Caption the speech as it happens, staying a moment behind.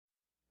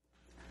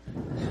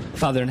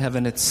Father in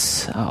heaven,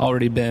 it's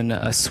already been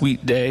a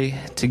sweet day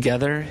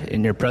together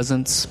in your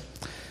presence.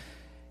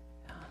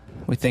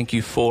 We thank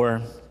you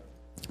for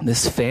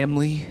this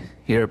family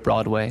here at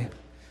Broadway,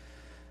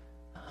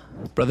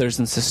 brothers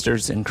and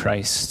sisters in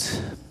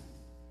Christ.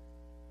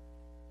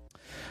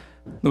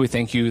 We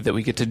thank you that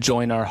we get to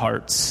join our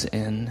hearts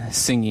in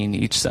singing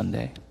each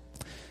Sunday.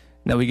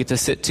 Now we get to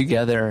sit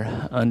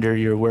together under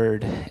your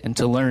word and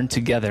to learn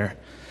together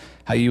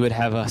how you would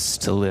have us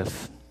to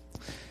live.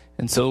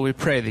 And so we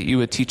pray that you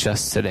would teach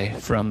us today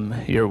from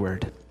your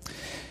word.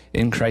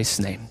 In Christ's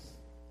name,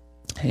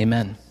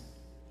 amen.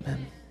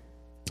 Amen.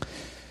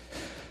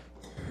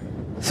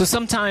 So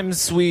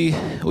sometimes we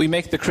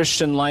make the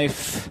Christian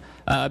life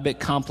a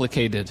bit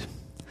complicated.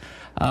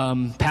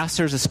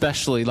 Pastors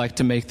especially like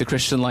to make the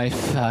Christian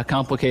life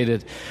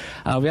complicated.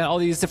 We got all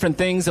these different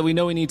things that we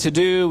know we need to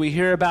do. We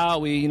hear about.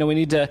 We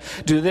need to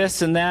do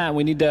this and that.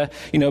 We need to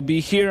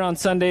be here on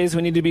Sundays.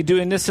 We need to be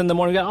doing this in the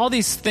morning. We got all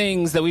these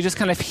things that we just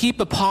kind of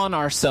heap upon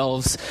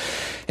ourselves,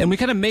 and we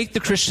kind of make the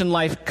Christian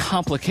life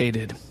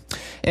complicated.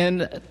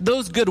 And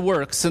those good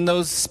works and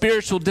those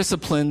spiritual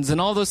disciplines and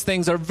all those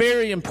things are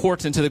very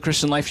important to the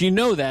Christian life. You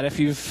know that if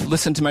you've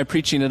listened to my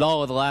preaching at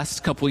all the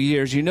last couple of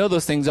years. You know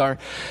those things are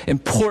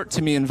important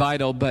to me and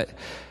vital. But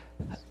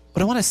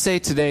what I want to say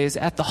today is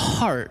at the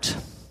heart,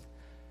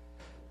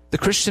 the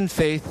Christian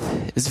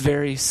faith is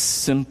very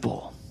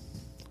simple.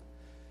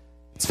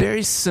 It's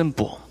very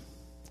simple.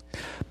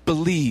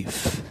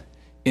 Believe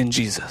in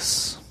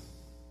Jesus.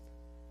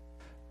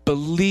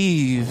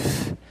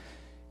 Believe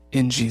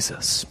in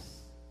Jesus.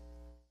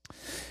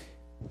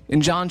 In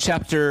John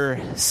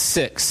chapter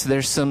 6,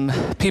 there's some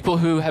people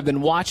who have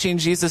been watching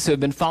Jesus, who have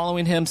been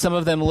following him, some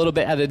of them a little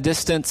bit at a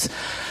distance.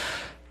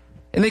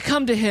 And they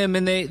come to him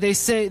and they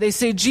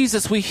say,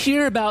 Jesus, we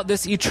hear about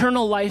this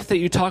eternal life that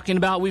you're talking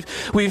about.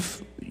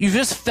 You've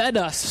just fed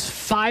us,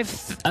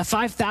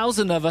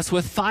 5,000 of us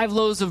with 5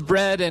 loaves of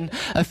bread and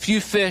a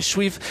few fish.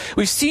 We've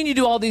seen you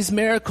do all these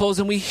miracles,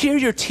 and we hear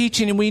your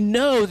teaching, and we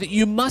know that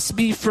you must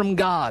be from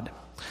God.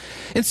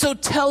 And so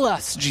tell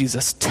us,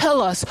 Jesus,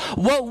 tell us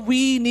what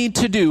we need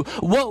to do.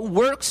 What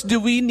works do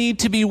we need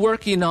to be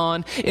working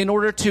on in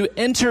order to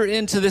enter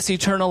into this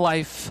eternal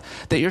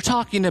life that you're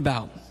talking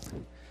about?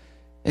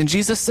 And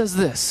Jesus says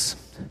this: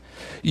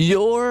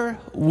 your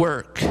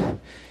work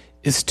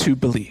is to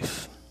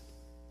believe.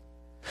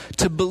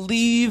 To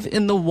believe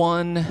in the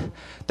one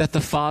that the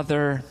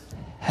Father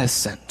has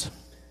sent.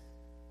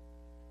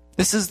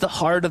 This is the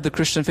heart of the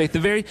Christian faith, the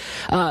very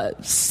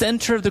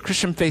center of the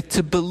Christian faith,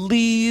 to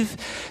believe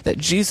that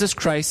Jesus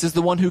Christ is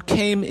the one who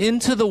came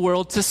into the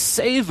world to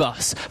save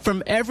us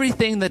from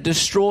everything that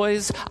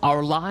destroys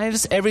our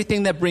lives,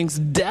 everything that brings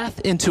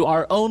death into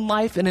our own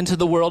life and into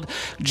the world.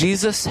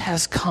 Jesus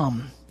has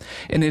come,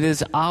 and it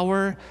is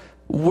our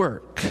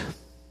work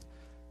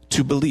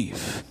to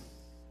believe.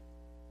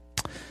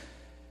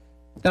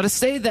 Now, to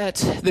say that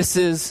this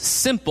is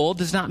simple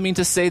does not mean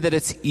to say that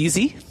it's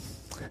easy.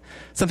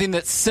 Something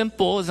that's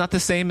simple is not the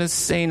same as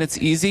saying it's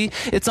easy.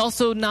 It's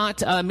also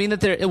not mean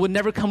that it would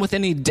never come with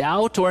any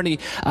doubt or any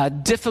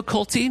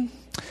difficulty,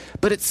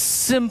 but it's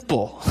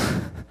simple.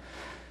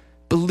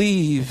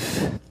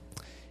 Believe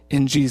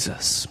in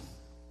Jesus.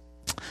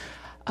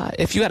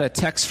 If you had a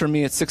text from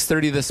me at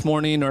 6:30 this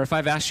morning, or if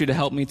I've asked you to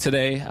help me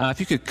today, if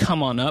you could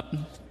come on up.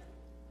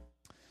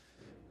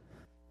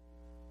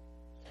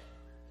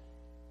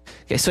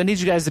 Okay, so I need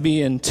you guys to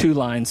be in 2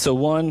 lines. So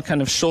one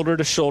kind of shoulder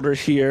to shoulder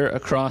here,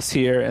 across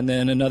here, and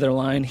then another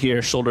line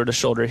here, shoulder to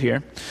shoulder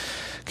here.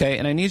 Okay,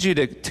 and I need you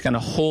to kind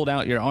of hold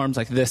out your arms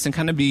like this and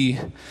kind of be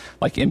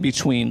like in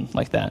between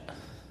like that.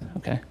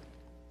 Okay.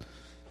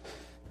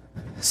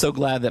 So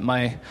glad that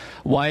my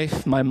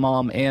wife, my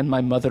mom, and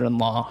my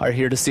mother-in-law are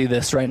here to see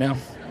this right now.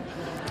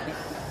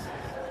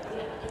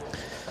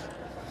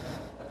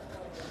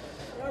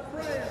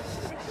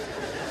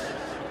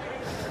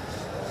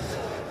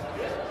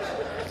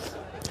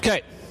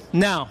 Okay,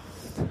 now,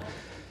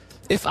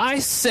 if I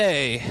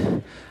say,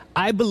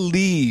 I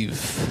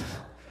believe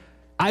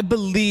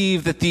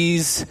that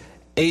these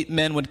 8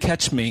 men would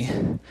catch me,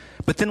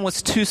 but then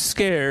was too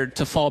scared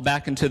to fall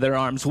back into their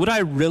arms, would I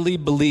really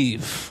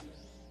believe?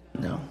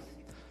 No.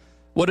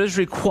 What is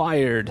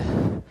required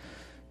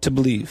to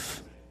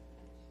believe?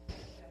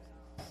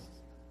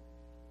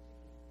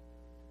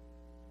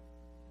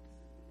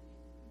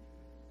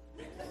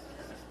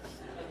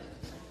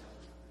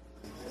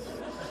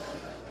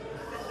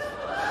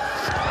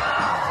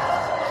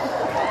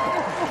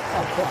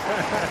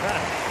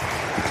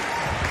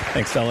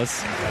 Thanks,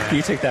 fellas. Can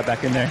you take that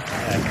back in there?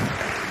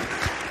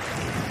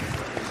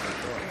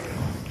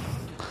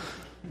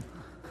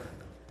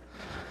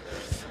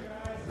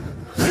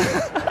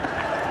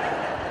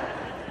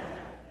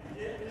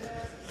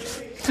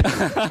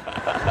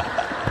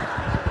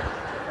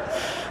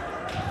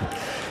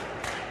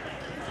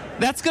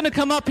 That's going to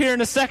come up here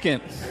in a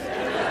second.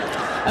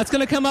 I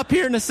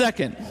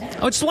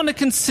just want to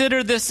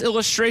consider this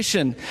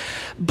illustration.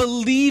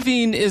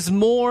 Believing is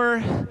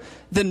more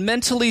than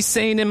mentally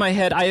saying in my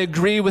head, I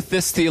agree with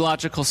this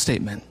theological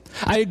statement.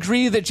 I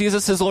agree that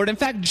Jesus is Lord. In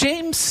fact,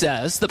 James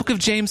says, the book of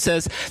James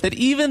says, that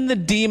even the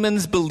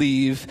demons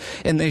believe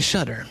and they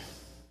shudder.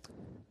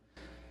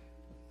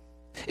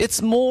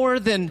 It's more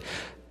than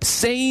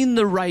saying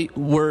the right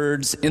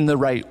words in the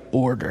right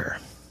order.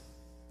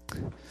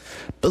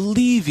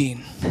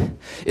 Believing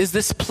is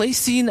this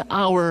placing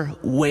our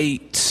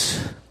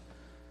weight,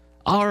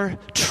 our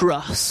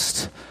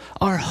trust,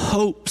 our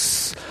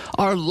hopes,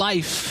 our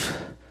life,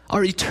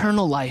 our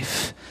eternal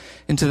life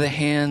into the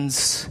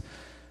hands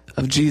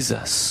of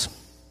Jesus.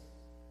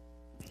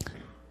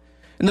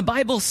 And the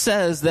Bible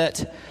says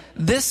that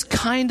this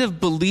kind of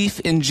belief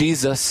in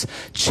Jesus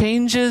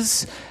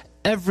changes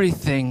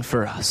everything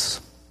for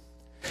us.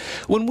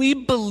 When we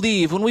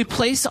believe, when we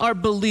place our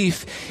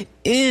belief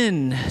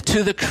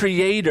into the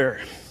Creator,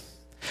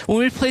 when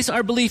we place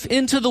our belief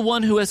into the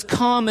one who has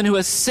come and who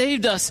has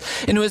saved us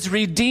and who has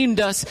redeemed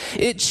us,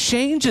 it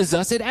changes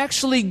us. It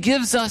actually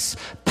gives us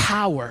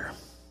power.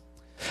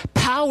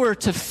 Power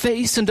to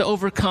face and to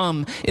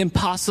overcome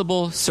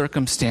impossible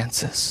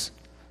circumstances.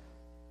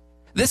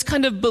 This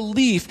kind of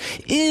belief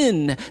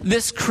in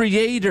this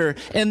Creator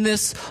and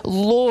this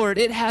Lord,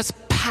 it has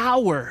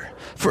power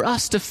for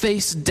us to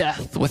face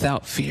death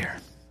without fear.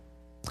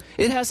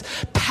 It has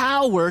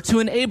power to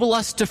enable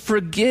us to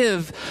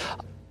forgive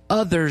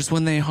others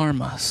when they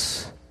harm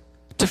us,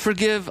 to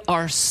forgive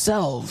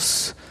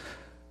ourselves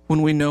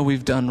when we know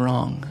we've done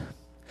wrong.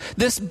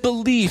 This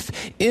belief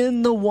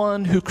in the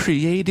one who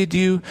created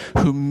you,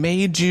 who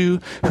made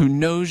you, who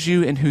knows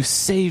you, and who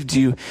saved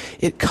you,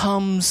 it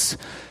comes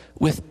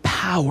with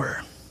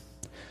power.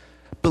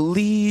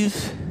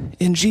 Believe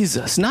in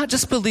Jesus, not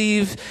just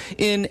believe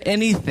in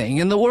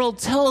anything. And the world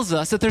tells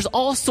us that there's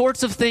all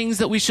sorts of things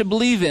that we should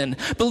believe in.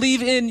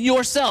 Believe in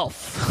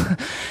yourself.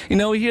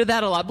 We hear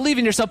that a lot. Believe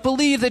in yourself.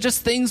 Believe that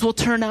just things will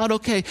turn out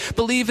okay.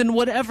 Believe in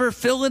whatever,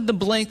 fill in the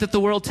blank that the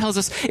world tells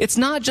us. It's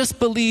not just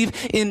believe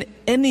in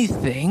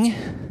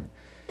anything.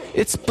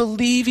 It's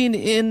believing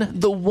in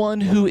the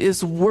one who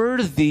is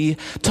worthy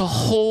to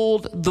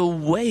hold the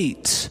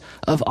weight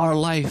of our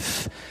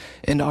life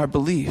and our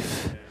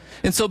belief.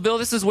 And so, Bill,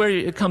 this is where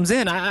it comes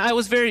in. I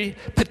was very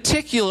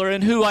particular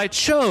in who I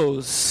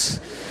chose,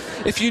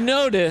 if you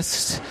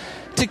noticed,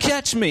 to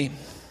catch me.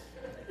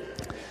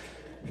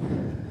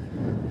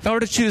 If I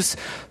were to choose,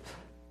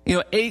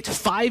 8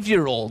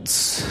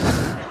 5-year-olds,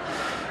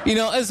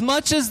 as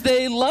much as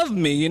they love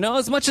me,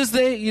 as much as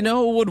they,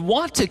 would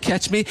want to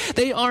catch me,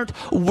 they aren't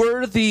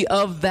worthy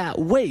of that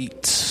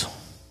weight.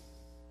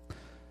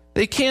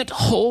 They can't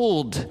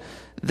hold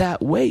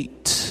that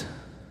weight.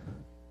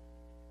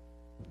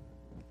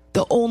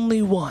 The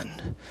only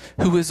one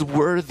who is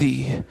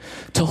worthy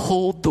to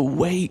hold the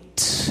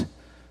weight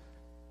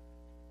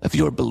of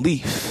your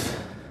belief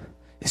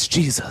is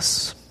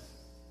Jesus.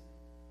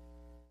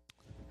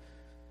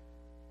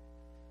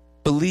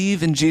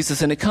 Believe in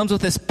Jesus, and it comes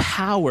with this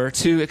power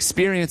to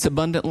experience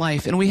abundant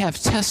life. And we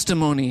have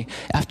testimony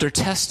after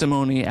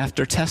testimony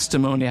after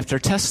testimony after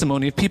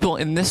testimony of people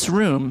in this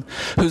room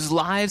whose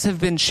lives have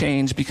been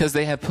changed because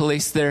they have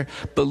placed their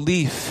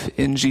belief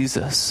in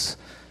Jesus.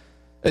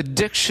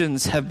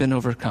 Addictions have been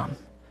overcome.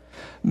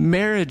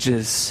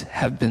 Marriages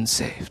have been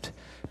saved.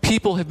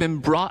 People have been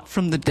brought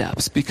from the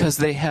depths because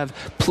they have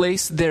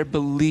placed their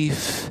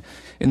belief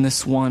in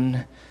this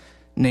one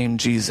named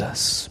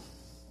Jesus.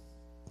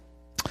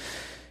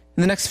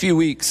 In the next few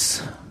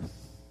weeks,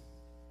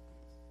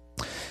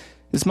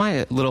 is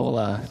my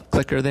little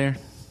clicker there?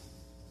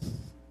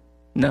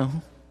 No?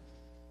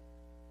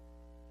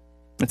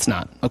 It's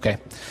not. Okay.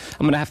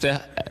 I'm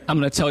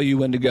going to tell you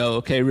when to go,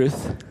 okay,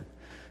 Ruth?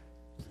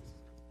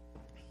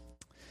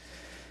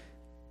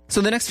 So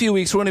the next few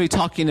weeks, we're going to be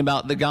talking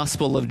about the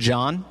Gospel of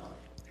John.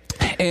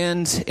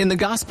 And in the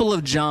Gospel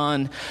of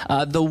John,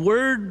 the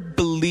word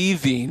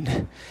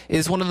believing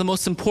is one of the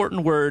most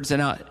important words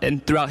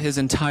and throughout his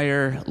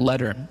entire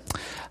letter.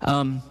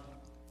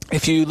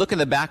 If you look at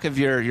the back of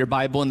your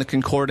Bible in the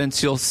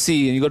concordance, you'll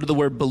see, and you go to the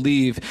word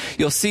believe,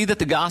 you'll see that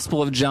the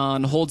Gospel of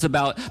John holds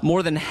about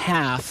more than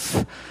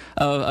half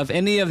of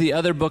any of the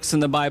other books in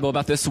the Bible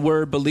about this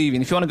word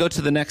believing. If you want to go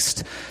to the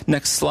next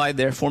slide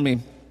there for me.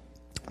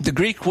 The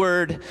Greek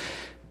word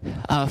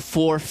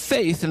for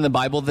faith in the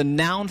Bible, the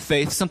noun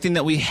faith, something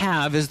that we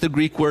have, is the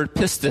Greek word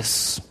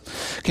pistis.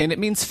 Okay, and it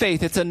means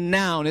faith. It's a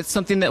noun. It's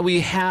something that we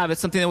have.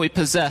 It's something that we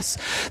possess.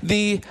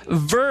 The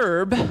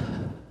verb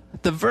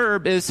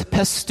is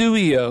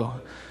pistuio,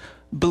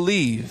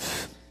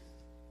 believe.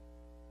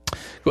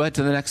 Go ahead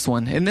to the next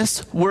one. And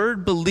this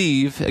word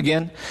believe,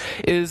 again,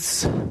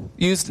 is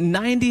used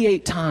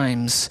 98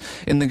 times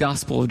in the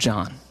Gospel of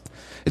John.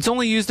 It's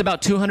only used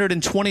about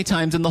 220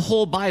 times in the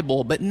whole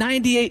Bible, but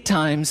 98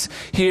 times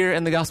here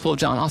in the Gospel of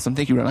John. Awesome.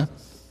 Thank you, Rona.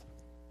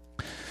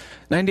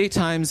 98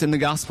 times in the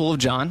Gospel of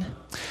John.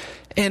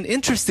 And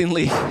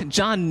interestingly,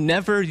 John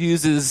never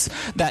uses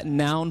that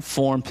noun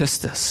form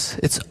pistis.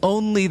 It's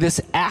only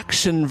this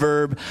action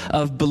verb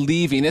of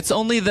believing. It's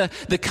only the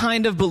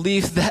kind of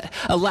belief that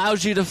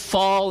allows you to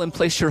fall and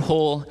place your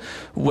whole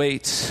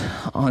weight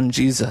on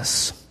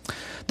Jesus.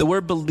 The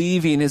word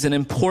believing is an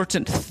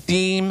important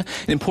theme, an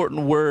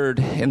important word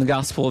in the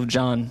Gospel of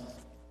John.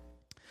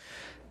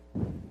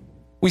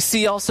 We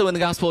see also in the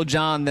Gospel of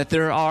John that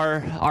there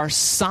are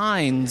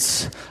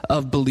signs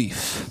of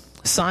belief.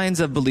 Signs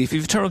of belief. If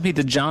you turn with me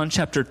to John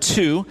chapter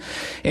 2,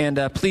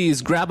 and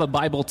please grab a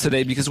Bible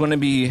today because we're going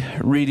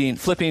to be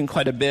flipping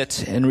quite a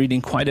bit and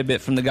reading quite a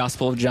bit from the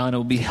Gospel of John. It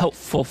will be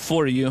helpful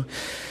for you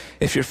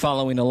if you're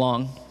following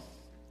along.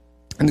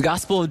 In the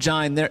Gospel of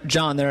John, there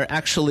are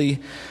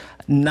actually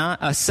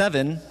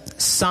 7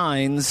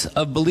 signs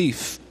of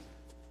belief.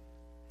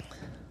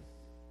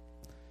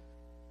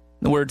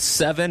 The word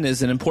 7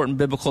 is an important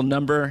biblical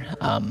number.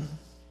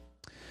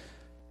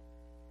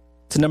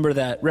 It's a number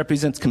that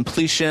represents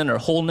completion or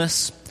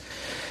wholeness.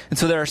 And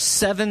so there are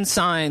 7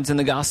 signs in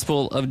the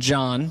Gospel of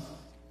John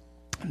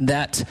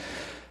that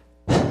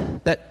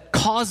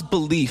cause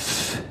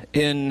belief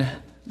in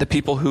the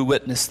people who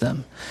witness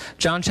them.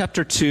 John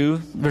chapter 2,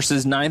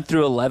 verses 9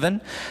 through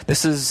 11.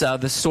 This is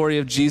the story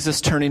of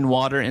Jesus turning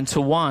water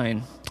into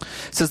wine.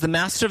 It says, the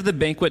master of the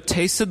banquet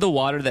tasted the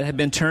water that had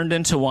been turned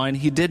into wine.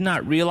 He did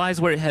not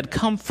realize where it had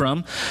come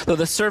from, though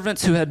the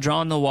servants who had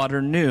drawn the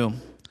water knew.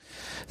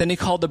 Then he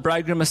called the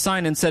bridegroom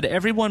aside and said,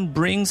 everyone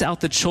brings out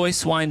the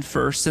choice wine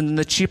first and then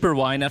the cheaper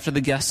wine after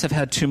the guests have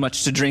had too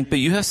much to drink, but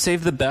you have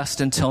saved the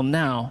best until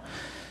now.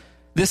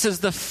 This is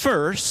the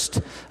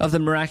first of the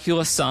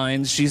miraculous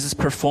signs Jesus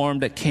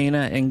performed at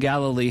Cana in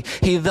Galilee.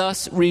 He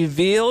thus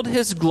revealed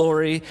his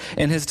glory,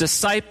 and his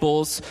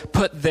disciples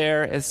put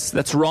there,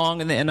 that's wrong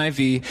in the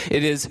NIV,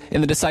 it is,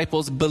 and the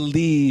disciples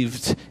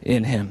believed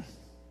in him.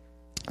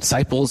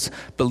 Disciples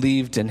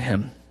believed in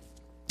him.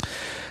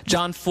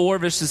 John 4,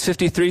 verses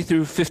 53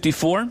 through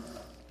 54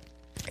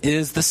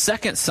 is the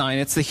second sign.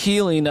 It's the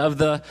healing of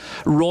the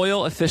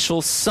royal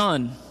official's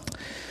son.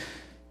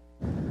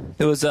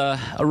 There was a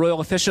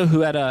royal official who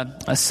had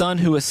a son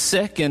who was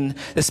sick, and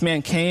this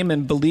man came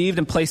and believed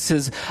and placed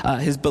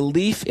his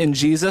belief in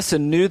Jesus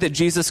and knew that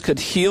Jesus could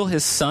heal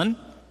his son.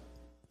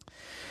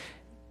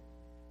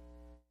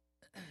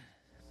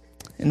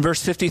 In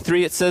verse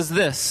 53, it says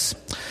this: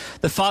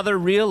 the father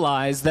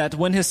realized that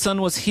when his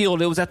son was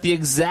healed, it was at the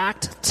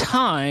exact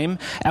time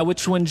at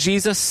which when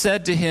Jesus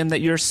said to him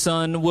that your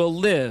son will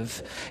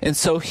live. And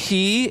so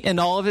he and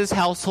all of his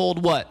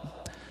household,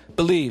 what?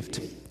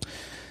 Believed.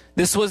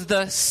 This was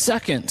the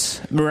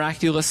second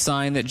miraculous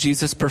sign that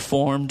Jesus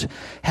performed,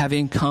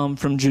 having come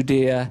from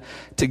Judea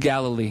to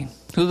Galilee.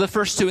 So the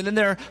first 2, and then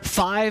there are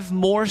 5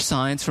 more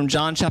signs from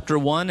John chapter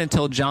 1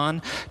 until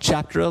John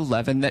chapter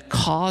 11 that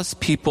cause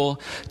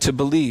people to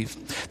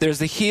believe. There's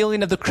the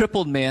healing of the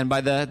crippled man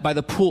by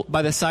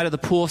the side of the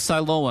pool of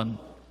Siloam.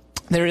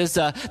 There is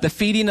the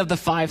feeding of the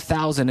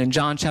 5,000 in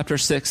John chapter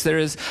 6. There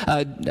is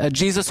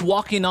Jesus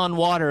walking on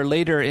water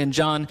later in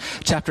John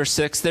chapter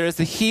 6. There is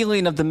the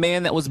healing of the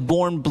man that was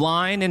born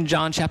blind in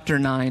John chapter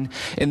 9.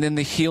 And then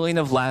the healing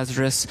of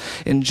Lazarus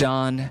in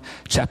John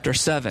chapter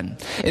 7.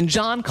 And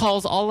John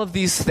calls all of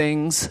these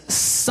things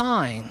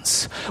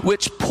signs,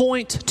 which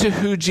point to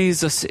who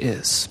Jesus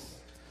is.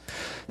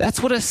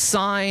 That's what a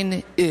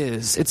sign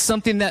is. It's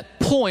something that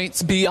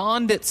points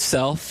beyond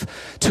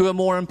itself to a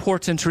more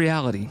important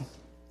reality.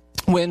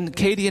 When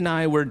Katie and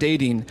I were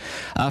dating,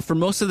 for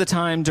most of the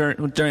time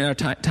during our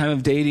time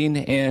of dating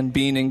and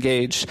being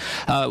engaged,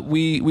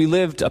 we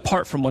lived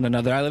apart from one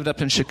another. I lived up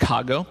in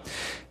Chicago,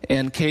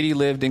 and Katie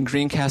lived in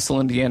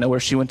Greencastle, Indiana, where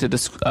she went to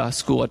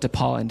school at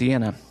DePaul,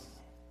 Indiana.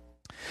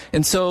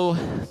 And so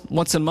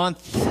once a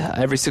month,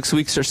 every 6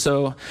 weeks or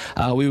so,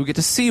 we would get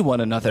to see one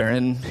another.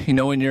 And,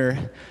 when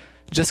you're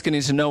just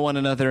getting to know one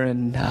another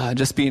and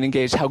just being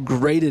engaged, how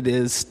great it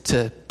is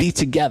to be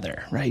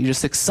together, right? You're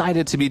just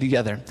excited to be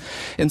together.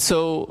 And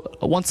so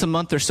once a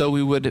month or so,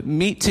 we would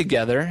meet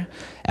together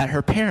at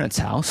her parents'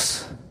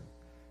 house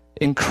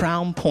in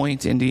Crown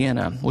Point,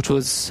 Indiana, which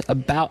was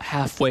about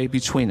halfway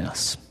between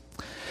us.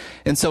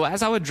 And so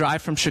as I would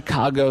drive from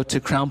Chicago to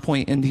Crown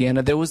Point,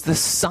 Indiana, there was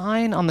this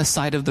sign on the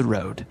side of the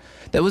road.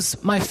 That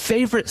was my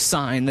favorite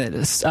sign,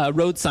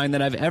 road sign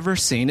that I've ever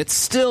seen. It's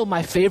still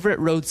my favorite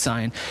road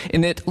sign,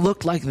 and it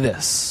looked like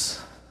this.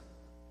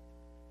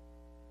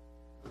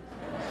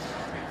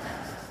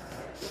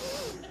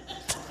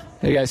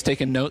 Are you guys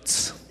taking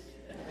notes?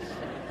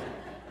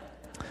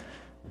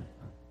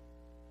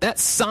 That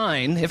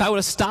sign, if I would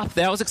have stopped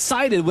there, I was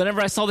excited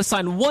whenever I saw the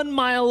sign 1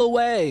 mile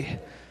away.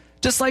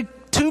 Just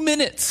like 2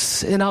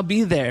 minutes and I'll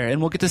be there and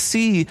we'll get to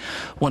see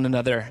one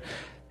another.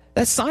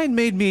 That sign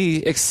made me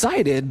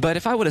excited, but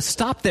if I would have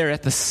stopped there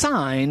at the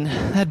sign,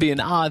 that'd be an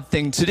odd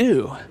thing to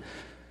do.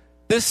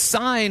 This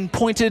sign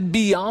pointed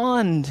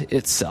beyond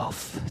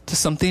itself to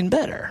something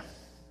better.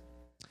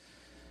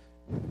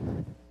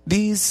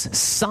 These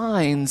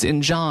signs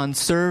in John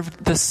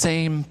served the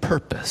same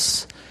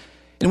purpose.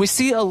 And we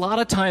see a lot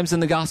of times in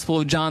the Gospel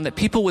of John that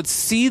people would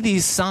see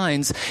these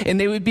signs and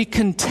they would be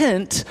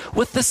content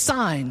with the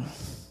sign.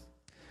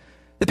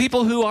 The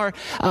people who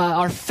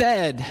are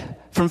fed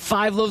from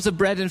 5 loaves of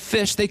bread and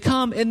fish, they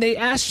come and they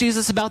ask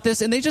Jesus about this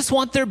and they just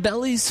want their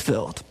bellies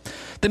filled.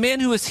 The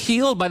man who was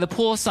healed by the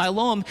pool of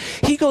Siloam,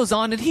 he goes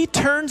on and he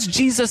turns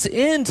Jesus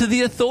in to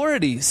the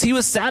authorities. He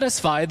was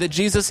satisfied that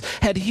Jesus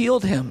had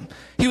healed him.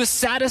 He was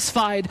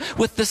satisfied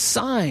with the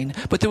sign,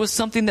 but there was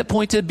something that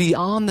pointed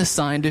beyond the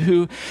sign to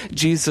who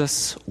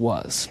Jesus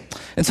was.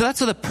 And so that's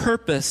the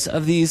purpose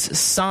of these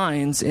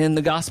signs in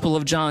the Gospel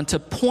of John, to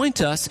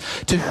point us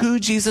to who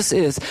Jesus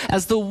is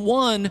as the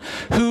one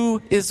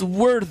who is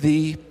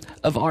worthy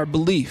of our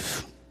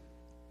belief.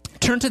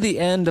 Turn to the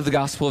end of the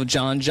Gospel of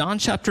John, John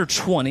chapter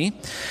 20.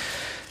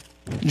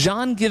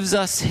 John gives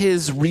us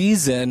his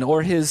reason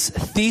or his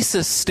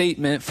thesis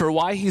statement for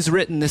why he's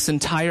written this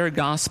entire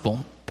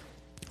gospel.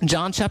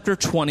 John chapter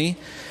 20,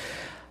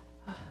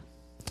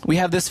 we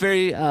have this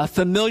very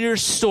familiar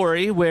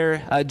story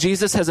where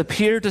Jesus has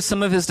appeared to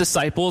some of his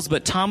disciples,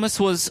 but Thomas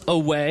was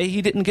away.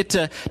 He didn't get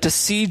to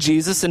see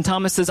Jesus. And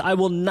Thomas says, I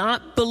will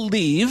not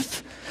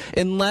believe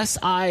unless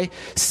I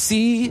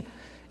see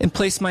and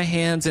place my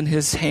hands in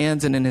his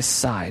hands and in his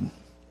side.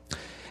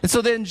 And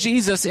so then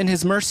Jesus, in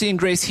his mercy and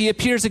grace, he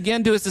appears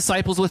again to his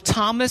disciples with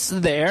Thomas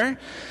there.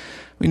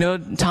 We know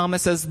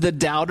Thomas as the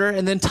doubter.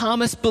 And then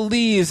Thomas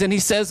believes and he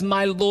says,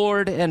 my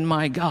Lord and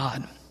my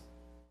God.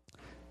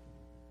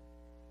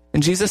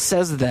 And Jesus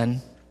says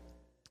then,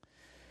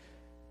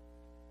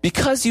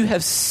 because you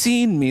have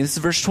seen me, this is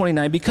verse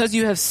 29, because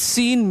you have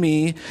seen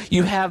me,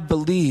 you have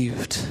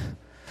believed.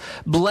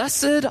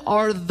 Blessed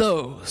are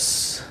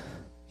those,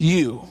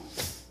 you,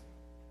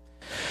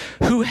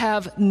 who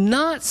have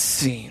not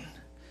seen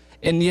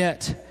and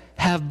yet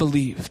have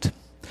believed.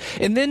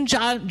 And then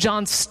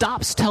John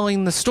stops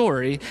telling the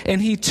story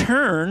and he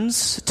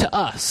turns to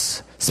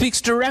us, speaks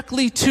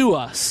directly to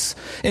us.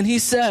 And he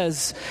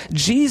says,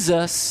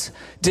 Jesus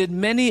did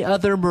many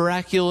other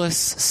miraculous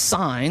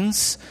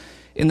signs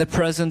in the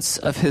presence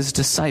of his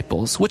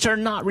disciples, which are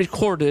not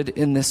recorded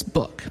in this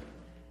book.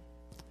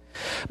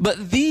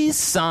 But these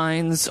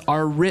signs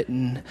are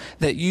written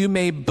that you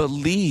may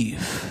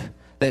believe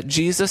that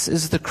Jesus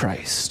is the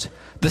Christ,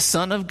 the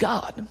Son of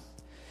God,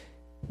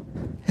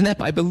 and that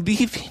by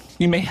believing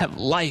you may have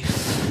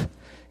life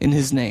in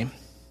his name.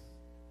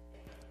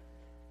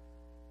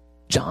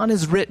 John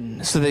is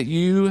written so that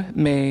you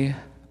may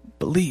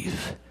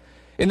believe,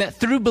 and that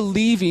through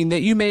believing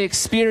that you may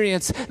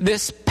experience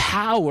this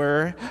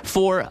power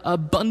for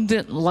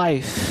abundant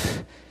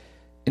life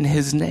in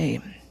his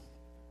name.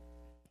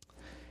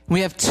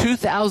 We have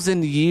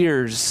 2,000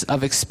 years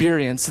of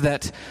experience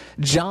that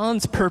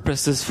John's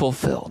purpose is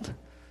fulfilled.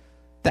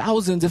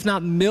 Thousands, if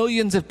not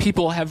millions of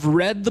people have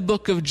read the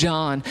book of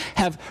John,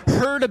 have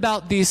heard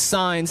about these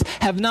signs,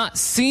 have not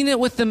seen it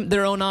with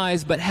their own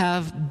eyes, but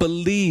have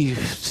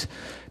believed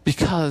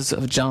because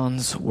of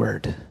John's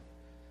word,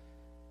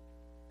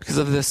 because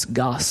of this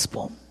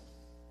gospel.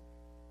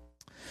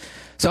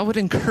 So I would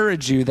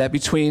encourage you that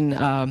between,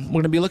 we're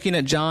going to be looking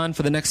at John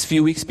for the next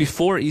few weeks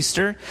before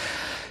Easter,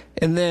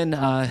 and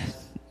then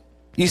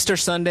Easter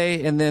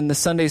Sunday, and then the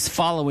Sundays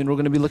following, we're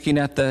going to be looking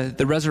at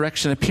the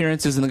resurrection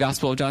appearances in the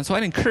Gospel of John. So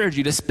I'd encourage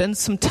you to spend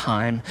some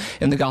time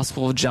in the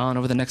Gospel of John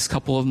over the next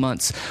couple of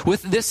months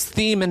with this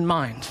theme in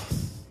mind.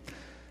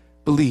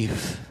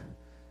 Believe.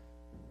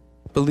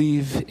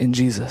 Believe in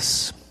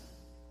Jesus.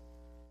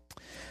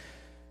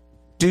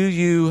 Do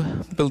you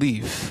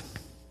believe?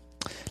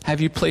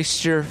 Have you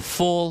placed your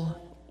full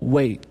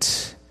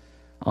weight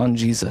on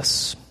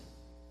Jesus?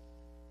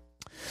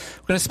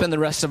 We're going to spend the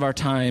rest of our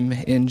time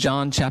in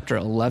John chapter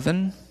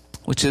 11,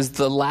 which is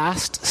the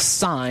last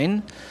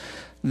sign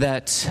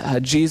that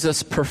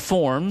Jesus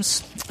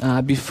performs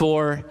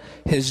before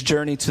his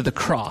journey to the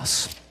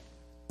cross.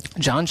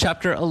 John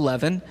chapter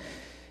 11,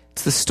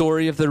 it's the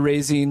story of the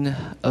raising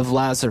of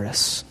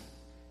Lazarus.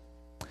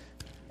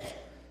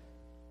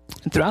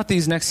 And throughout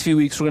these next few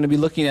weeks, we're going to be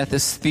looking at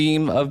this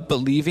theme of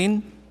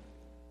believing.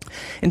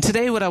 And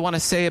today what I want to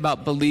say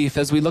about belief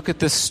as we look at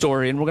this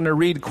story, and we're going to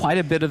read quite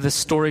a bit of this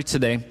story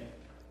today,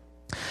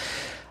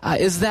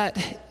 is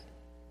that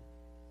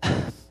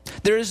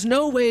there is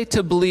no way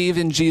to believe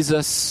in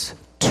Jesus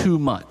too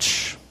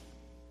much.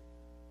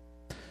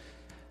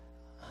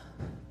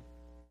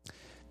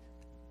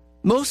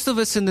 Most of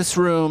us in this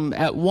room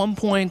at one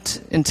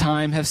point in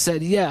time have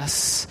said,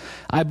 yes,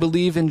 I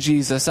believe in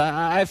Jesus.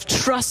 I've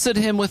trusted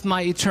him with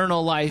my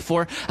eternal life,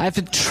 or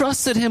I've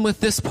trusted him with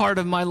this part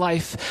of my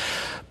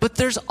life. But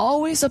there's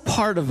always a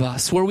part of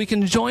us where we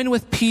can join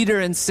with Peter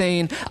in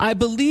saying, I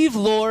believe,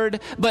 Lord,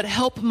 but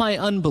help my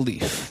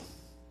unbelief.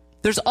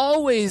 There's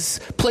always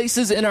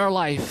places in our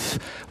life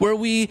where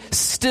we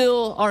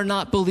still are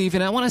not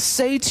believing. I want to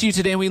say to you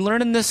today, and we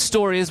learn in this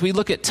story as we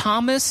look at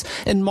Thomas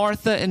and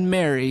Martha and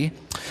Mary,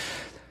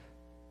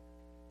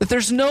 that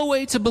there's no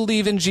way to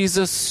believe in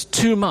Jesus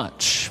too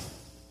much.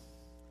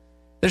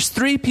 There's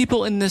three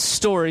people in this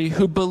story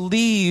who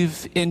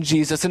believe in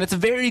Jesus, and it's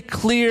very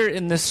clear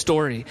in this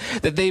story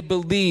that they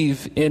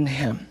believe in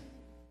him.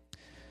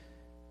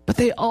 But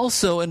they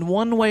also, in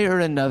one way or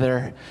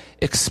another,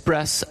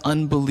 express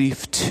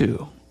unbelief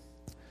too.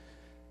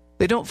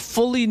 They don't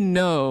fully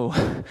know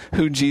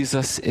who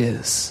Jesus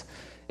is.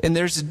 And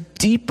there's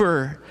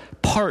deeper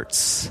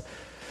parts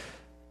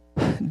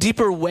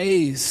deeper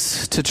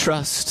ways to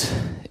trust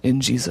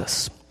in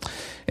Jesus.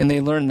 And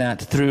they learned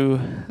that through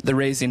the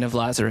raising of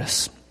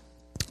Lazarus.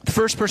 The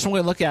first person we're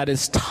going to look at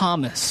is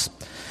Thomas.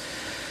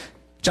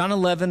 John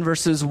 11,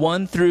 verses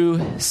 1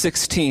 through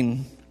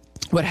 16.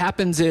 What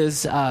happens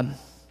is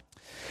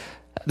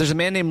there's a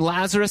man named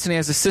Lazarus, and he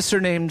has a sister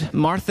named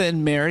Martha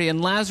and Mary. And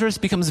Lazarus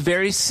becomes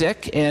very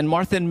sick, and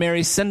Martha and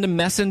Mary send a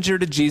messenger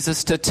to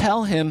Jesus to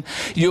tell him,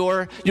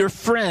 your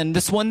friend,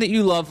 this one that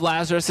you love,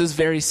 Lazarus, is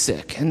very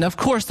sick. And of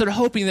course, they're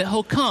hoping that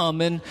he'll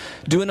come and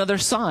do another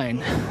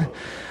sign,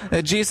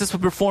 that Jesus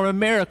would perform a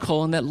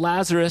miracle and that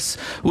Lazarus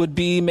would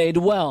be made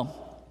well.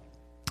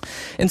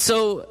 And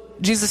so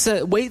Jesus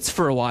waits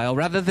for a while.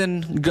 Rather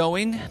than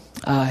going,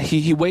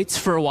 he waits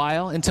for a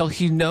while until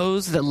he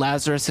knows that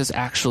Lazarus has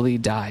actually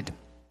died.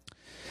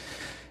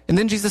 And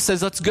then Jesus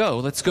says, let's go.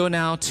 Let's go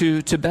now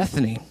to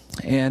Bethany,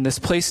 and this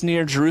place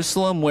near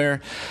Jerusalem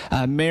where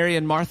Mary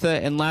and Martha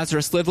and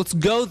Lazarus live. Let's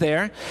go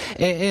there.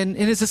 And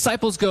his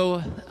disciples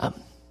go,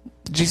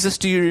 Jesus,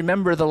 do you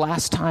remember the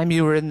last time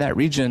you were in that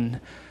region?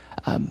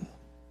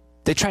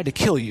 They tried to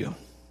kill you.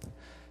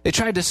 They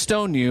tried to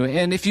stone you.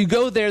 And if you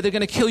go there, they're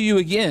going to kill you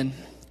again.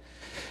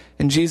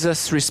 And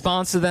Jesus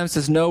responds to them,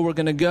 says, no, we're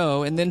going to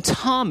go. And then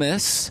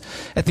Thomas,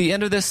 at the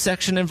end of this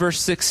section in verse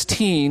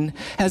 16,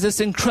 has this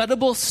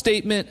incredible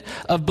statement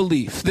of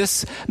belief.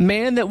 This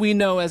man that we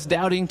know as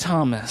Doubting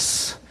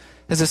Thomas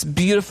has this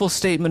beautiful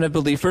statement of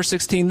belief. Verse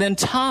 16, then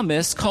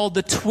Thomas, called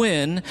the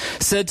twin,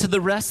 said to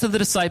the rest of the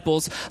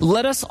disciples,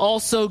 let us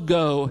also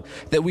go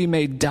that we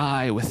may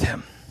die with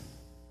him.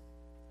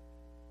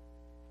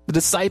 The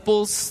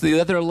disciples,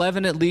 the other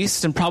 11 at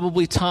least, and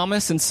probably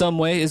Thomas in some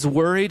way, is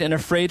worried and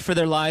afraid for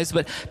their lives.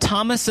 But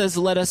Thomas says,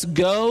 let us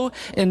go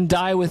and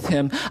die with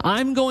him.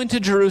 I'm going to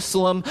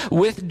Jerusalem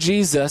with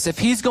Jesus. If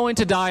he's going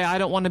to die, I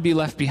don't want to be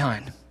left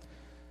behind.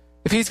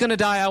 If he's going to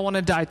die, I want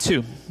to die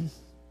too.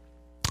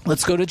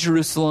 Let's go to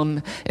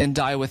Jerusalem and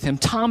die with him.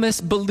 Thomas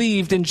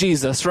believed in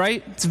Jesus,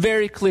 right? It's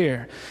very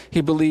clear.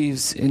 He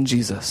believes in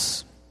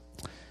Jesus.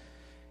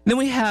 Then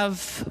we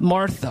have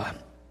Martha.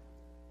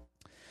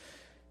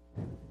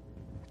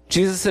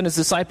 Jesus and his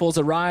disciples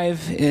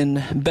arrive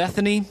in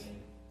Bethany.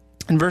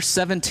 In verse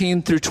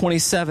 17 through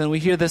 27, we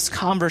hear this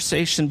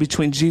conversation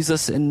between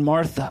Jesus and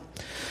Martha.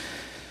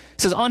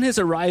 It says, on his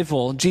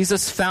arrival,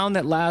 Jesus found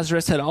that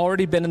Lazarus had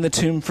already been in the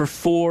tomb for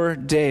 4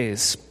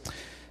 days.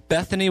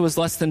 Bethany was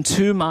less than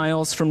 2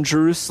 miles from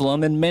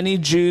Jerusalem, and many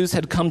Jews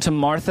had come to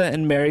Martha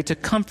and Mary to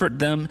comfort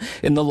them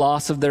in the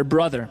loss of their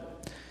brother.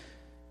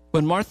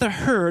 When Martha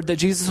heard that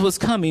Jesus was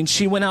coming,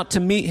 she went out to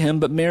meet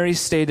him, but Mary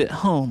stayed at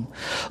home.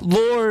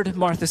 Lord,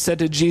 Martha said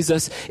to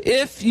Jesus,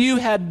 if you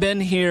had been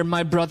here,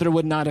 my brother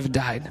would not have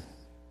died.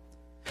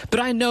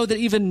 But I know that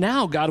even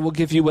now God will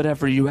give you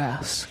whatever you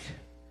ask.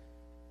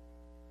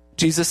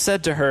 Jesus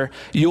said to her,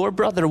 your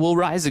brother will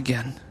rise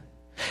again.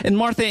 And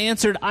Martha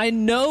answered, I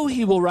know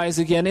he will rise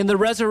again in the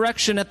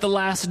resurrection at the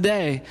last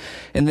day.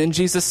 And then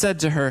Jesus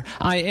said to her,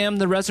 I am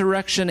the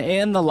resurrection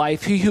and the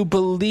life. He who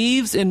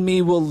believes in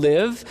me will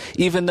live,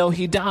 even though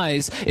he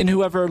dies. And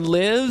whoever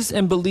lives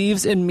and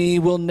believes in me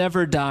will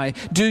never die.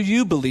 Do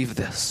you believe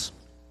this?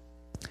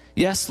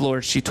 Yes,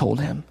 Lord, she told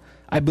him.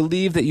 I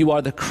believe that you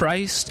are the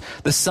Christ,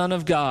 the Son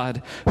of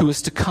God, who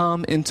is to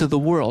come into the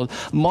world.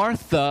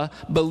 Martha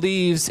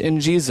believes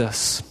in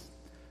Jesus.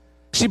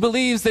 She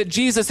believes that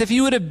Jesus, if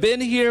you would have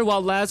been here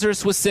while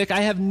Lazarus was sick,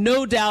 I have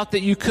no doubt that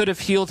you could have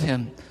healed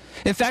him.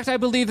 In fact, I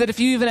believe that if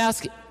you even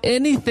ask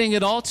anything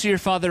at all to your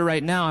Father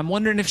right now, I'm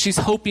wondering if she's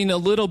hoping a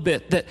little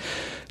bit that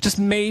just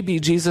maybe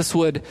Jesus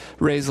would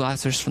raise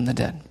Lazarus from the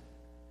dead.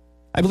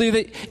 I believe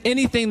that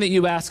anything that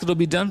you ask, it'll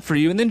be done for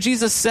you. And then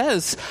Jesus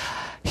says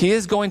he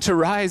is going to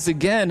rise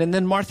again. And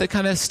then Martha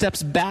kind of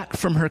steps back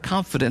from her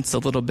confidence a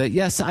little bit.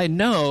 Yes, I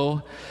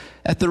know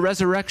at the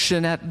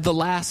resurrection at the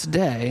last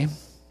day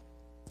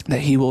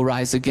that he will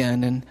rise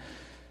again. And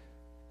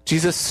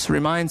Jesus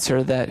reminds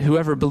her that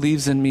whoever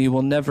believes in me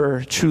will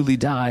never truly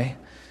die.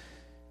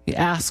 He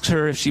asks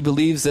her if she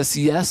believes this.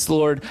 Yes,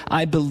 Lord,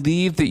 I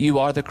believe that you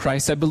are the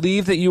Christ. I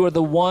believe that you are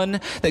the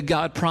one that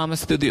God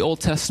promised through the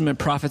Old Testament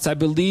prophets. I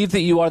believe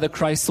that you are the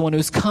Christ, the one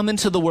who's come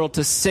into the world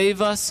to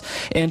save us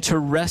and to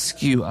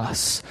rescue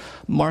us.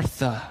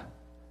 Martha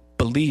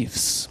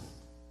believes.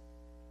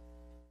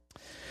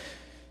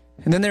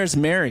 And then there's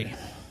Mary.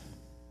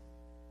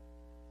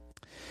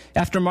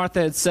 After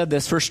Martha had said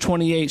this, verse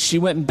 28, she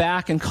went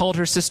back and called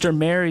her sister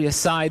Mary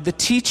aside. The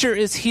teacher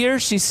is here,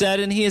 she said,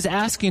 and he is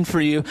asking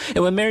for you.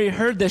 And when Mary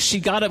heard this, she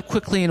got up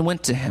quickly and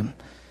went to him.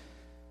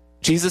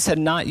 Jesus had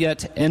not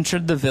yet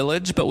entered the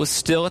village, but was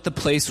still at the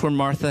place where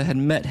Martha had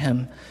met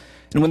him.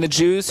 And when the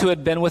Jews who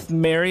had been with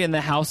Mary in the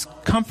house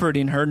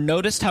comforting her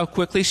noticed how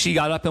quickly she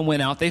got up and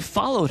went out, they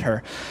followed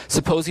her,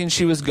 supposing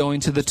she was going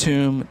to the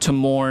tomb to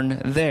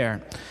mourn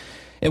there.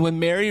 And when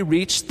Mary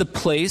reached the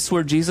place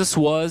where Jesus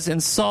was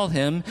and saw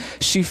him,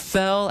 she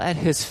fell at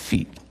his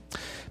feet.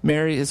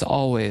 Mary is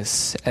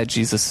always at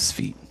Jesus'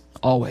 feet,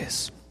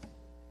 always.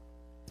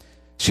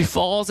 She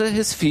falls at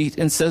his feet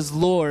and says,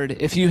 Lord,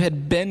 if you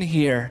had been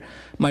here,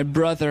 my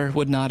brother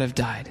would not have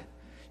died.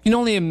 You can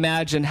only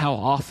imagine how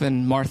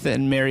often Martha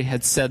and Mary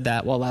had said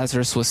that while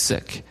Lazarus was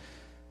sick.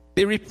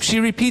 She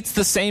repeats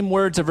the same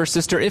words of her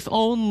sister, if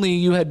only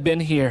you had been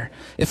here.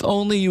 If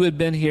only you had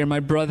been here,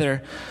 my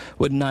brother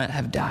would not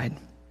have died.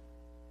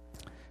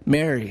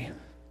 Mary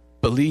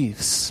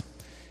believes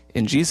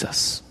in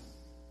Jesus.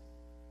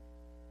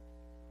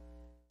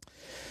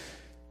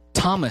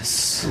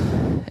 Thomas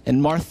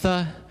and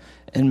Martha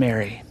and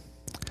Mary,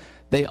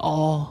 they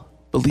all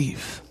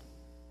believe.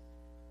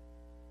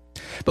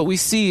 But we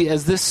see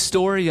as this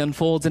story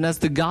unfolds and as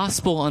the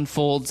gospel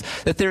unfolds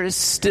that there is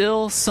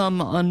still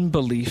some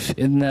unbelief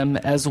in them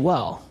as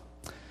well.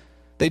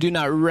 They do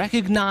not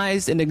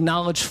recognize and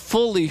acknowledge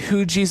fully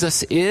who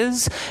Jesus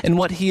is and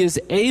what he is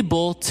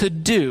able to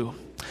do.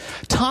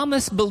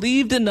 Thomas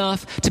believed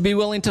enough to be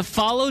willing to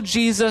follow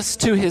Jesus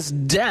to his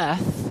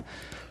death,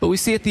 but we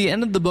see at the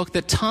end of the book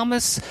that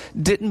Thomas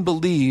didn't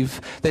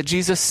believe that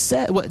Jesus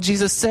said what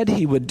Jesus said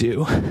he would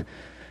do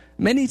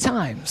many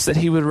times, that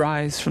he would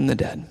rise from the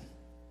dead.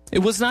 It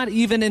was not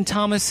even in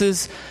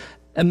Thomas's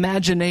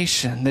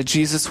imagination that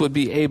Jesus would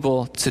be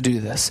able to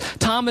do this.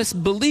 Thomas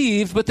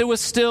believed, but there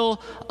was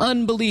still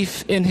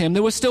unbelief in him.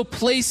 There was still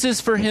places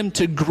for him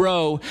to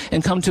grow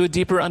and come to a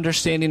deeper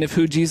understanding of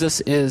who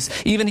Jesus is.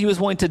 Even he was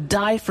willing to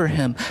die for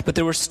him, but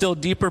there were still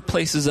deeper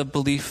places of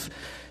belief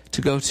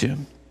to go to.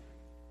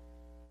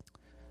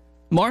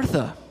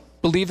 Martha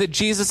believed that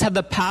Jesus had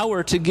the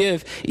power to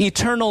give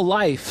eternal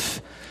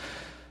life.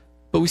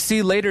 But we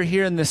see later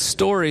here in this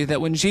story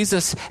that when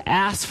Jesus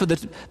asked for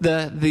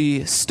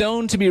the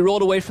stone to be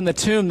rolled away from the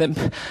tomb,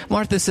 that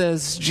Martha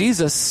says,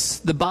 Jesus,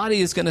 the body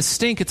is going to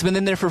stink. It's been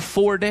in there for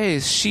 4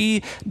 days.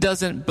 She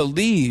doesn't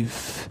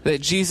believe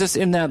that Jesus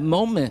in that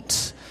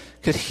moment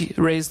could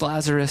raise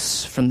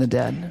Lazarus from the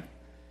dead.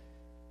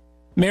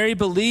 Mary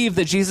believed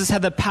that Jesus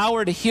had the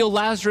power to heal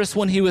Lazarus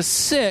when he was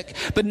sick,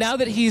 but now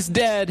that he's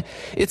dead,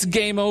 it's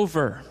game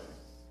over.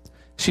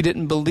 She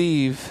didn't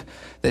believe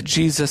that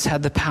Jesus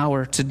had the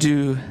power to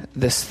do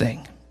this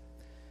thing.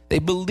 They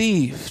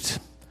believed,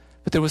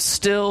 but there was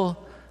still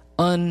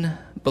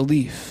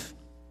unbelief.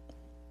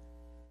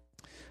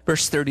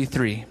 Verse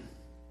 33.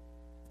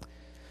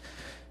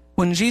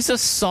 When Jesus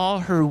saw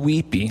her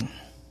weeping,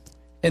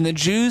 and the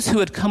Jews who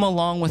had come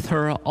along with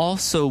her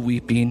also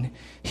weeping,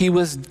 he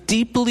was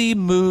deeply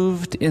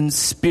moved in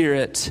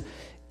spirit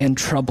and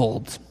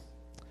troubled.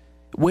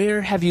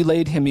 Where have you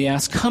laid him? He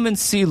asked. Come and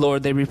see,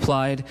 Lord, they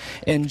replied.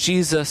 And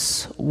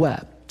Jesus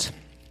wept.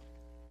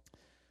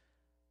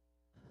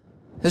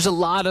 There's a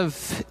lot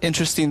of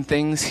interesting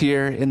things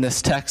here in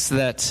this text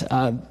that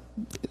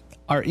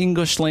our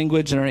English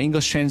language and our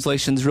English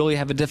translations really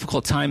have a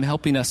difficult time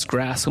helping us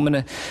grasp. I'm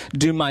going to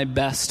do my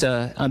best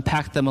to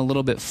unpack them a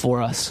little bit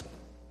for us.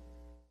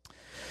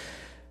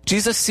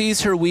 Jesus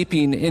sees her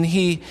weeping, and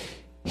he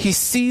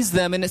sees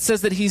them, and it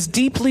says that he's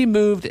deeply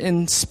moved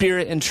in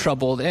spirit and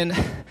troubled. And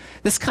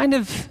this kind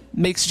of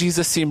makes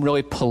Jesus seem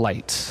really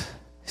polite.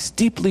 He's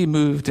deeply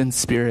moved in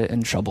spirit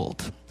and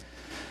troubled.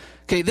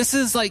 Okay, this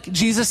is like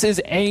Jesus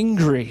is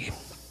angry.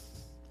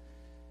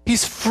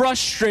 He's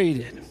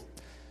frustrated.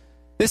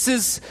 This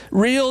is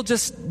real,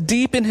 just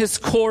deep in his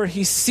core.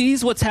 He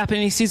sees what's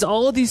happening. He sees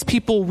all of these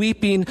people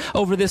weeping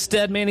over this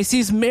dead man. He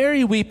sees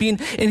Mary weeping,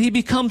 and he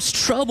becomes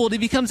troubled. He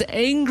becomes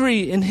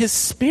angry in his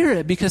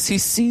spirit because he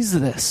sees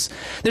this.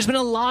 There's been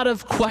a lot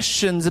of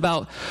questions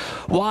about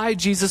why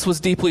Jesus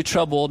was deeply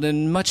troubled,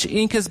 and much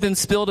ink has been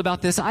spilled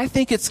about this. I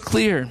think it's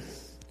clear.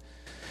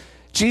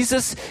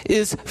 Jesus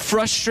is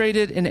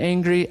frustrated and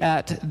angry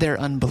at their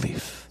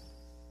unbelief.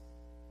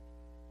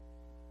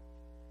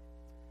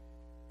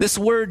 This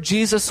word,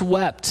 Jesus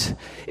wept,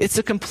 it's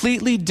a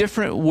completely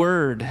different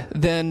word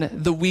than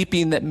the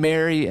weeping that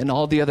Mary and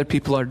all the other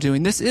people are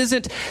doing. This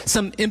isn't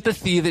some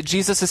empathy that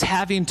Jesus is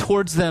having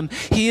towards them.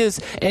 He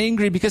is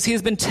angry because he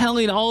has been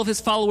telling all of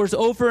his followers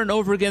over and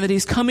over again that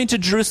he's coming to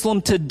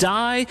Jerusalem to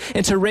die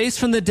and to raise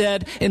from the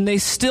dead, and they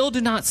still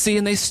do not see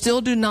and they still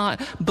do not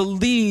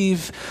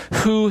believe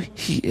who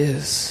he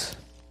is.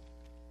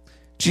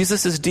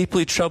 Jesus is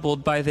deeply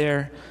troubled by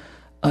their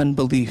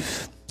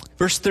unbelief.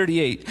 Verse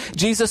 38,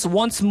 Jesus,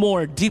 once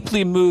more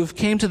deeply moved,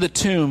 came to the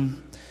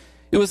tomb.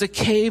 It was a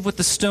cave with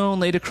a stone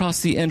laid across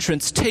the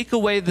entrance. Take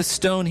away the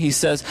stone, he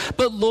says.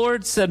 But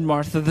Lord, said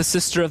Martha, the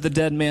sister of the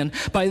dead man,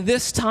 by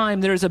this time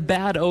there is a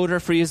bad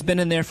odor, for he has been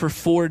in there for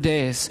 4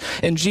 days.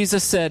 And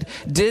Jesus said,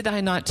 did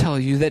I not tell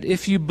you that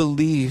if you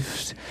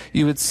believed,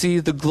 you would see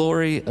the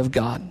glory of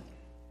God?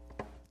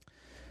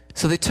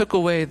 So they took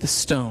away the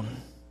stone.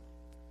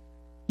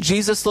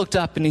 Jesus looked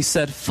up and he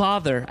said,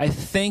 Father, I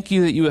thank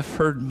you that you have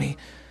heard me.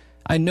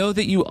 I know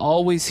that you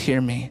always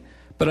hear me,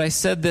 but I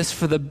said this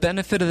for the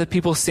benefit of the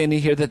people standing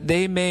here, that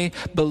they may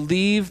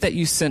believe that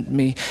you sent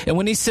me. And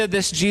when he said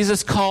this,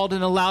 Jesus called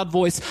in a loud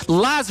voice,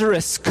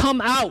 Lazarus,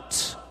 come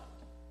out.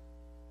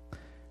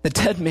 The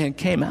dead man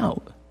came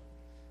out,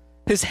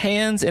 his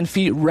hands and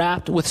feet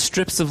wrapped with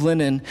strips of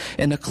linen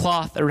and a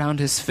cloth around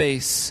his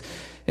face.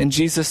 And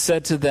Jesus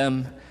said to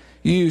them,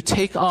 you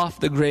take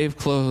off the grave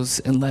clothes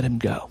and let him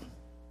go.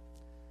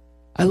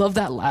 I love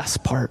that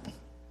last part.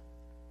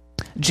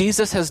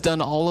 Jesus has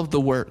done all of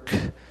the work,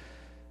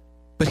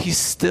 but he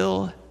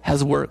still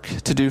has work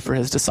to do for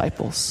his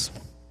disciples.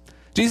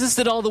 Jesus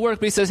did all the work,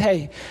 but he says,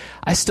 hey,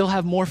 I still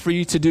have more for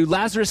you to do.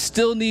 Lazarus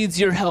still needs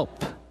your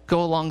help.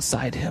 Go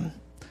alongside him.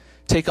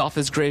 Take off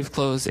his grave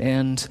clothes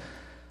and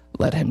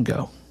let him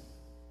go.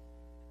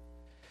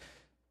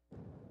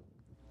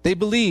 They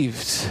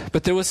believed,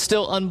 but there was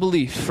still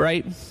unbelief,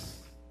 right?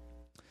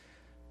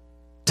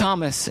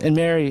 Thomas and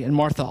Mary and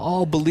Martha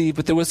all believed,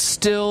 but there was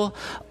still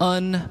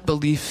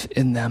unbelief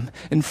in them.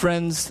 And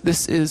friends,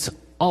 this is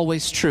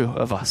always true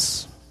of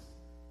us.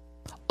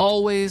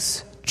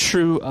 Always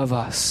true of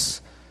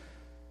us.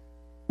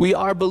 We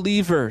are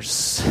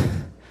believers,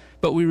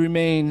 but we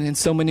remain in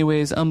so many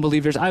ways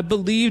unbelievers. I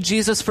believe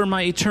Jesus for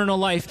my eternal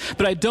life,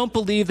 but I don't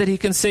believe that he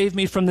can save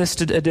me from this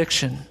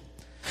addiction.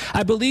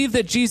 I believe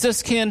that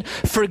Jesus can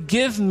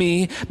forgive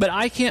me, but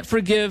I can't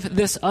forgive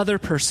this other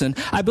person.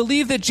 I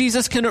believe that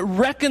Jesus can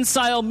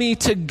reconcile me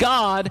to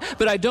God,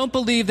 but I don't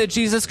believe that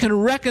Jesus can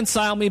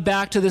reconcile me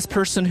back to this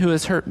person who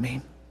has hurt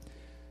me.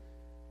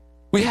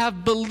 We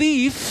have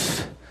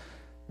belief,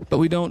 but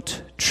we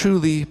don't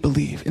truly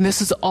believe. And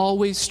this is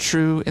always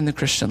true in the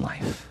Christian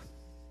life.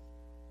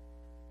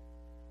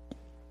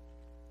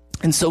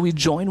 And so we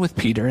join with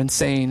Peter in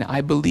saying,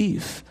 I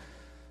believe.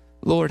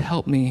 Lord,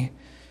 help me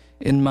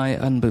in my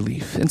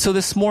unbelief. And so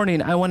this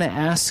morning, I want to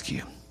ask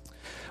you,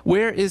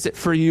 where is it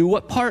for you?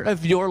 What part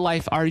of your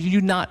life are you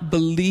not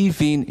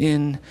believing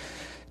in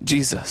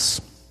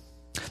Jesus?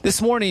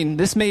 This morning,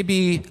 this may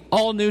be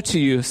all new to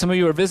you. Some of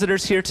you are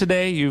visitors here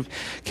today. You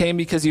came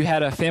because you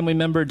had a family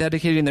member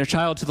dedicating their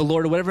child to the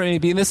Lord or whatever it may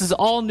be. And this is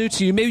all new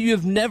to you. Maybe you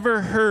have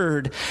never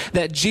heard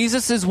that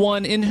Jesus is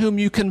one in whom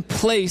you can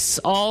place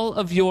all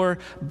of your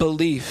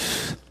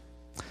belief.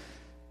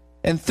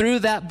 And through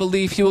that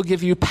belief, he will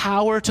give you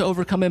power to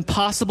overcome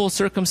impossible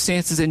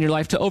circumstances in your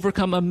life, to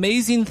overcome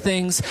amazing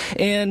things,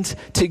 and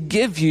to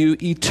give you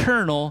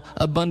eternal,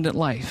 abundant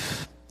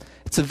life.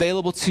 It's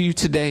available to you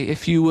today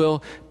if you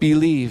will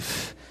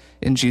believe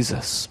in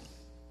Jesus.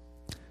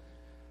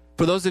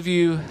 For those of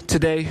you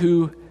today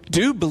who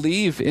do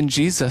believe in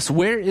Jesus,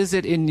 where is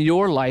it in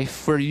your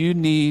life where you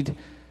need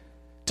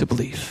to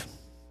believe?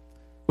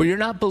 Where you're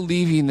not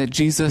believing that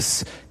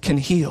Jesus can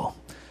heal,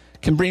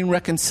 can bring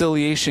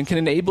reconciliation, can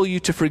enable you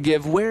to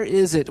forgive. Where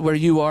is it where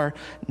you are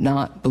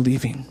not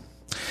believing?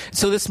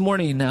 So this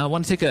morning, I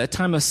want to take a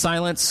time of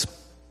silence,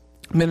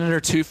 a minute or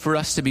two for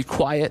us to be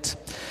quiet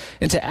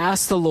and to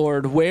ask the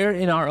Lord, where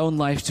in our own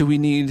life do we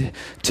need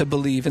to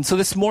believe? And so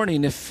this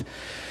morning, if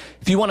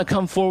you want to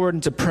come forward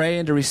and to pray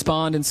and to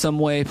respond in some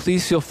way,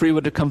 please feel free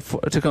to come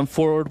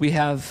forward. We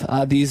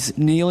have these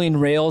kneeling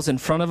rails in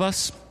front of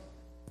us.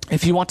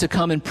 If you want to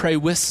come and pray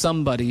with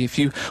somebody, if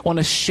you want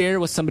to share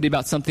with somebody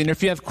about something, or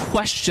if you have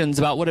questions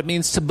about what it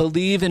means to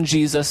believe in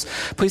Jesus,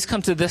 please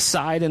come to this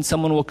side and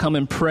someone will come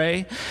and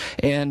pray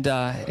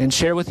and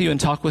share with you and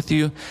talk with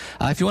you.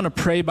 If you want to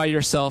pray by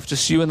yourself,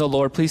 just you and the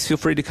Lord, please feel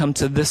free to come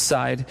to this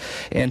side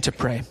and to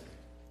pray.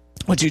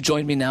 Would you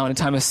join me now in a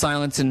time of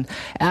silence and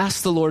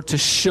ask the Lord to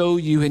show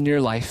you in your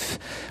life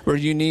where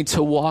you need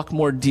to walk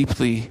more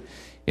deeply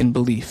in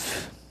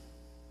belief?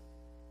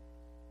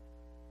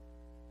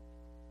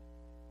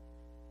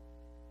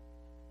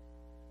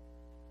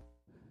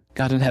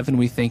 God in heaven,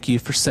 we thank you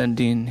for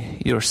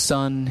sending your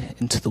Son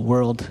into the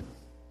world,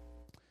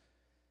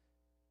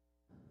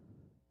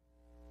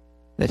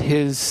 that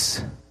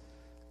his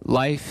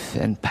life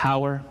and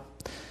power,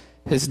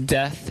 his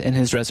death and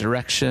his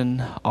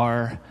resurrection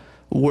are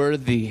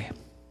worthy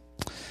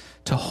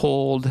to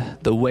hold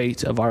the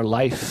weight of our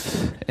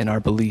life and our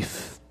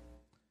belief.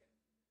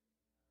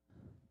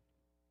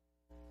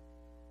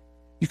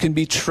 You can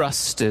be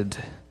trusted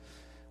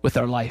with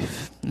our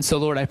life. And so,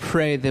 Lord, I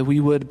pray that we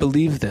would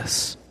believe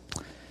this.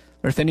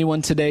 Or if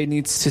anyone today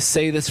needs to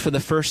say this for the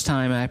first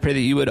time, I pray that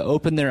you would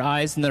open their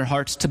eyes and their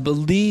hearts to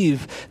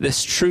believe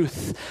this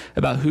truth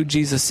about who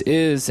Jesus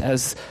is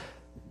as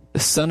the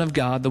Son of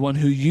God, the one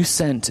who you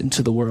sent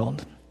into the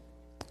world.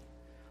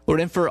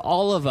 Lord, and for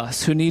all of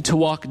us who need to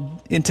walk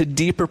into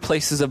deeper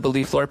places of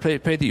belief, Lord, I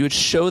pray that you would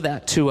show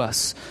that to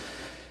us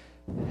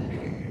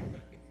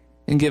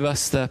and give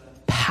us the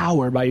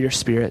power by your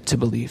Spirit to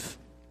believe.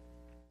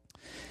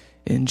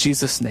 In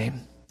Jesus'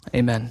 name,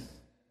 amen.